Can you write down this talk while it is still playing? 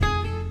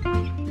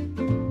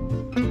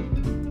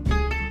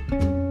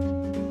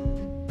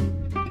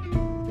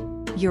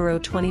Euro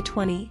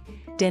 2020,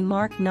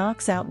 Denmark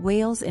knocks out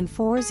Wales in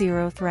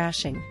 4-0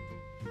 thrashing.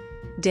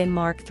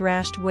 Denmark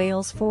thrashed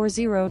Wales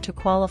 4-0 to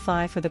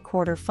qualify for the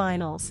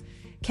quarter-finals.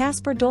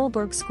 Kasper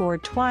Dolberg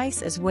scored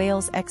twice as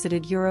Wales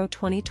exited Euro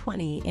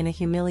 2020 in a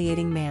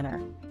humiliating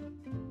manner.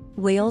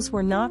 Wales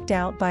were knocked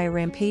out by a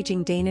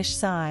rampaging Danish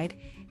side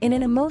in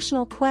an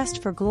emotional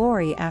quest for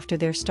glory after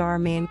their star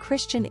man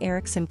Christian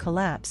Eriksen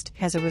collapsed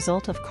as a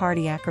result of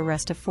cardiac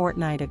arrest a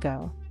fortnight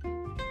ago.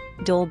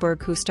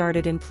 Dolberg, who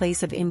started in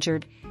place of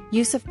injured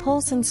Yusuf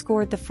Poulsen,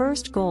 scored the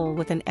first goal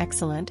with an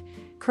excellent,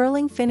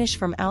 curling finish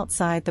from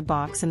outside the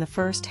box in the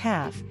first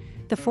half.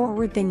 The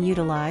forward then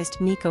utilized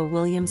Nico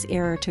Williams'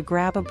 error to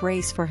grab a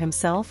brace for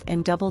himself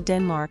and double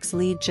Denmark's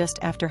lead just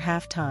after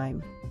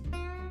halftime.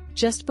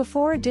 Just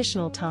before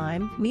additional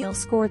time, Miel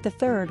scored the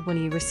third when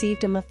he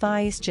received a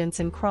Matthias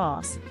Jensen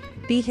cross,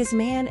 beat his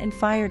man and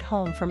fired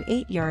home from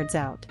 8 yards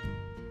out.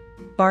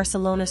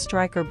 Barcelona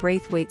striker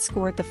Braithwaite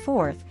scored the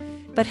fourth,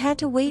 but had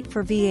to wait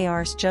for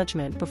VAR's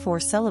judgment before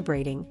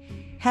celebrating,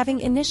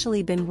 having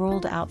initially been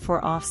ruled out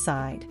for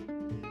offside.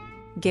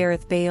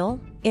 Gareth Bale,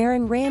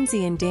 Aaron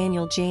Ramsey and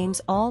Daniel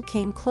James all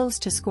came close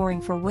to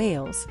scoring for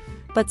Wales,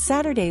 but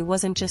Saturday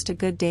wasn't just a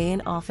good day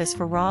in office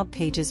for Rob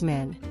Page's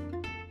men.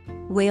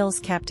 Wales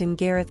captain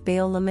Gareth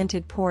Bale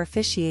lamented poor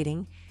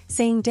officiating,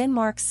 saying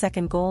Denmark's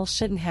second goal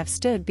shouldn't have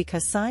stood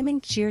because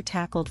Simon Kjær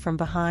tackled from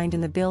behind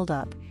in the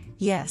build-up.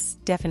 Yes,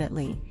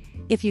 definitely.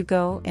 If you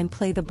go and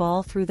play the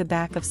ball through the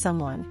back of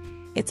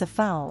someone, it's a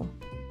foul.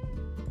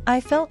 I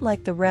felt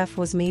like the ref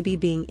was maybe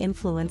being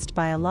influenced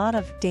by a lot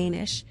of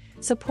Danish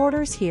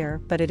supporters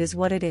here, but it is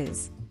what it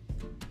is.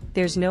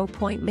 There's no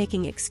point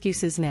making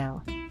excuses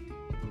now.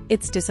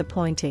 It's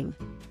disappointing.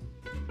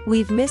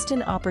 We've missed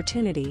an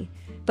opportunity,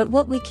 but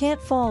what we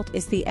can't fault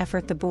is the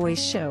effort the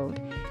boys showed,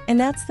 and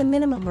that's the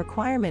minimum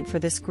requirement for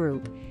this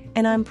group,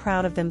 and I'm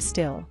proud of them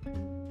still.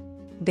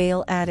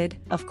 Bale added,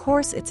 "Of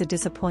course it's a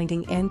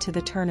disappointing end to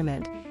the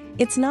tournament.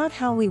 It's not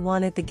how we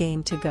wanted the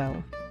game to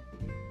go.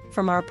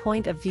 From our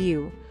point of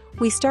view,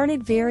 we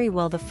started very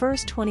well the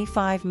first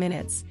 25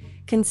 minutes,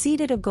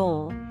 conceded a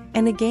goal,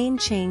 and the game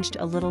changed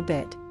a little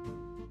bit.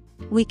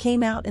 We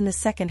came out in the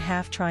second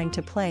half trying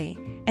to play,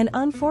 and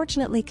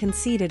unfortunately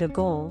conceded a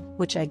goal,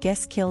 which I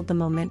guess killed the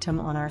momentum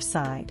on our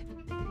side.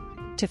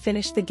 To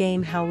finish the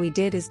game how we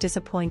did is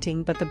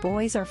disappointing, but the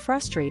boys are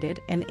frustrated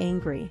and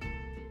angry.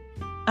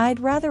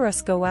 I'd rather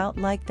us go out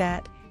like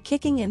that,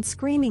 kicking and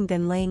screaming,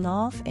 than laying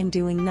off and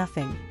doing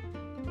nothing."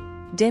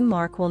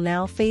 Denmark will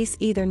now face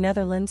either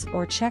Netherlands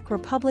or Czech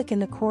Republic in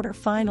the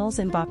quarter-finals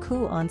in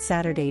Baku on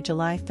Saturday,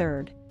 July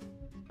 3rd.